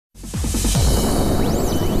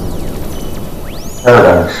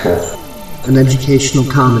Paradigm shift. An educational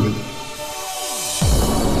comedy.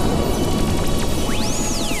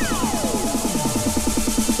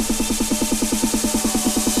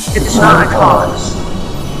 It's not a cause,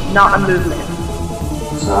 not a movement.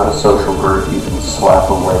 It's not a social group you can slap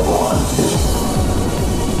a label onto.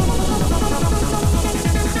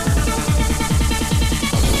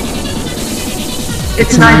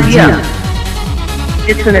 It's an idea.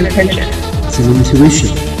 It's an intention. It's an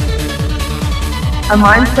intuition. A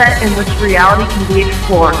mindset in which reality can be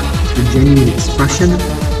explored. Through genuine expression,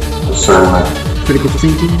 Discernment. critical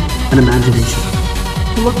thinking, and imagination.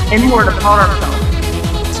 To look inward upon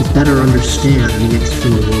ourselves. To better understand the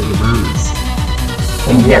external world around us.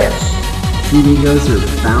 And yes, Few egos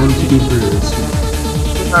are bound to be bruised.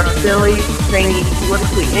 With our silly, zany,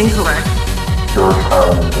 politically incorrect, George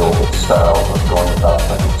Carlin and Gilbert style of going about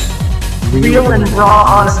things. real and raw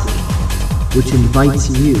honesty. Which invites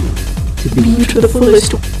you to be to the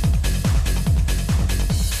fullest.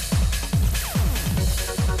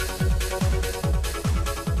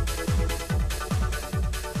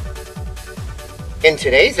 In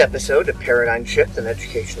today's episode of Paradigm Shift and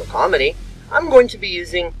Educational Comedy, I'm going to be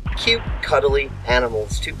using cute, cuddly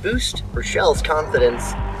animals to boost Richelle's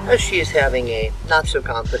confidence as she is having a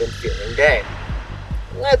not-so-confident feeling day.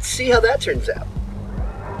 Let's see how that turns out.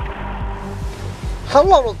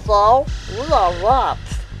 Hello, Richelle. We are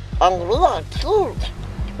rats, and we are cute.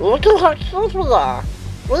 Look at how cute we are.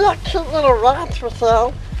 We are cute little rats,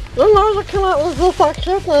 Richelle. You know you cannot resist our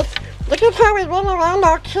cuteness. Look at how we run around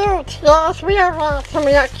all cute. Yes, we are rats and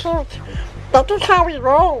we are cute. That is how we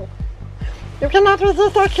roll. You cannot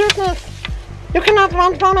resist our cuteness. You cannot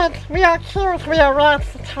run from it. We are cute, we are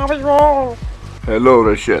rats. That's how we roll. Hello,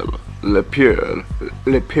 Richelle. Le pure.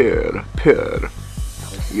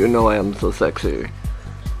 You know I am so sexy.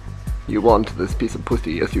 You want this piece of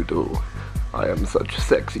pussy, yes you do. I am such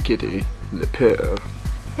sexy kitty. Le pure.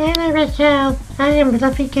 Hello, Richelle. I am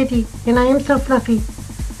Fluffy Kitty, and I am so fluffy.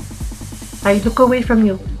 I look away from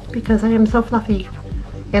you because I am so fluffy,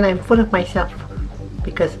 and I'm full of myself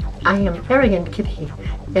because I am arrogant kitty,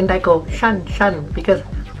 and I go shun because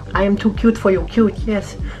I am too cute for you. Cute,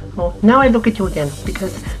 yes. Oh, now I look at you again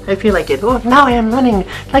because I feel like it. Oh, now I am running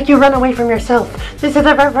like you run away from yourself. This is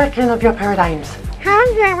the reversion of your paradigms.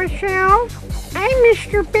 How's that, Richelle? I'm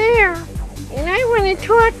Mr. Bear, and I want to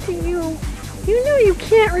talk to you. You know you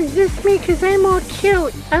can't resist me because I'm all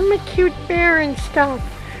cute. I'm a cute bear and stuff.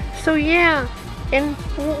 So yeah, and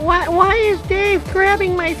why is Dave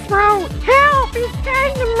grabbing my throat? Help! He's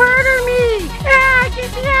trying to murder me! Ah,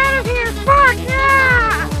 get me out of here! Fuck!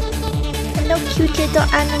 Ah! Hello, cute little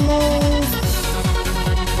animals.